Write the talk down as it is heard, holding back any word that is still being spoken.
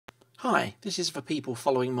Hi, this is for people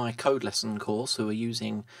following my code lesson course who are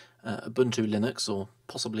using Ubuntu Linux or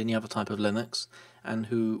possibly any other type of Linux and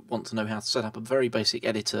who want to know how to set up a very basic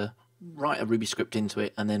editor, write a Ruby script into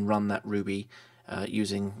it and then run that Ruby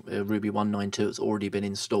using Ruby 1.9.2 that's already been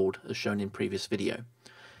installed as shown in previous video.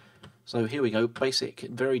 So here we go, basic,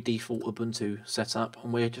 very default Ubuntu setup,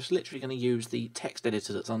 and we're just literally going to use the text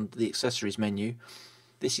editor that's under the accessories menu.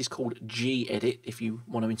 This is called gedit if you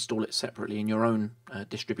want to install it separately in your own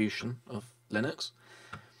distribution of Linux.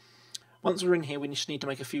 Once we're in here, we just need to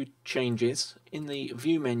make a few changes. In the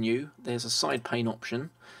view menu, there's a side pane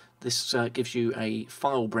option. This gives you a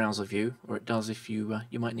file browser view, or it does if you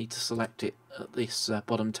might need to select it at this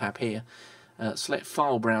bottom tab here. Select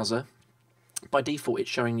file browser. By default,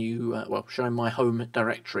 it's showing you showing my home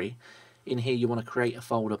directory. In here, you want to create a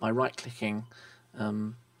folder by right-clicking,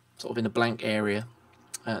 sort of in a blank area.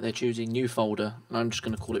 They're choosing new folder, and I'm just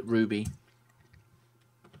going to call it Ruby.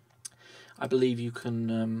 I believe you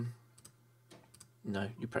can. No,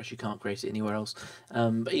 you can't create it anywhere else.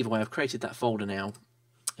 But either way, I've created that folder now.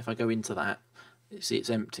 If I go into that, you see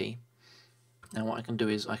it's empty. Now what I can do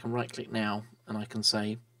is I can right-click now, and I can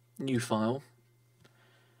say new file.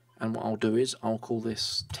 And what I'll do is I'll call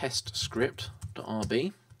this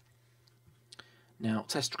testscript.rb. Now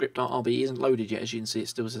testscript.rb isn't loaded yet, as you can see. It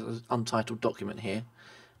still says an untitled document here.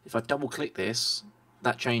 If I double click this,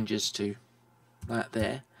 that changes to that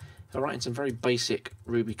there. If I write in some very basic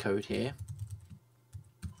Ruby code here,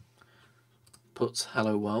 puts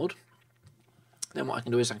hello world, then what I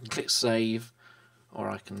can do is I can click save, or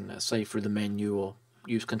I can save through the menu or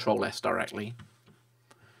use Control S directly.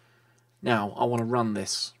 Now I want to run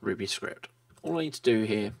this Ruby script. All I need to do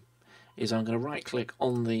here is I'm going to right click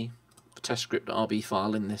on the testscript.rb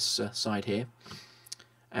file in this side here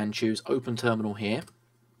and choose open terminal here.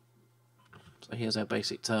 So here's our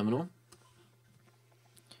basic terminal.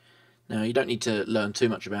 Now you don't need to learn too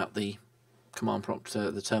much about the command prompt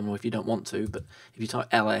the terminal if you don't want to, but if you type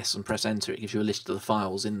ls and press enter, it gives you a list of the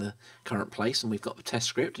files in the current place, and we've got the test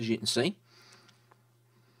script, as you can see.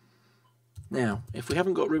 Now if we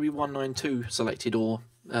haven't got Ruby 1.9.2 selected, or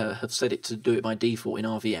have set it to do it by default in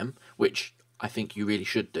RVM, which I think you really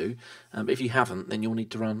should do, but if you haven't, then you'll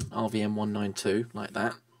need to run RVM 1.9.2 like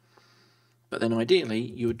that. But then ideally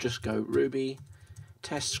you would just go ruby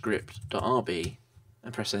testscript.rb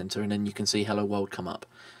and press enter, and then you can see hello world come up.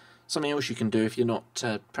 Something else you can do if you're not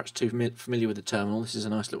perhaps too familiar with the terminal, this is a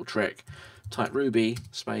nice little trick. Type ruby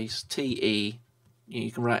space te,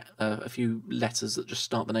 you can write a few letters that just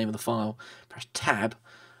start the name of the file, press tab,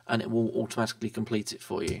 and it will automatically complete it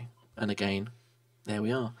for you. And again, there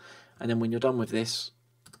we are. And then when you're done with this,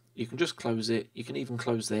 you can just close it, you can even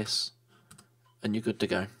close this, and you're good to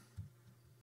go.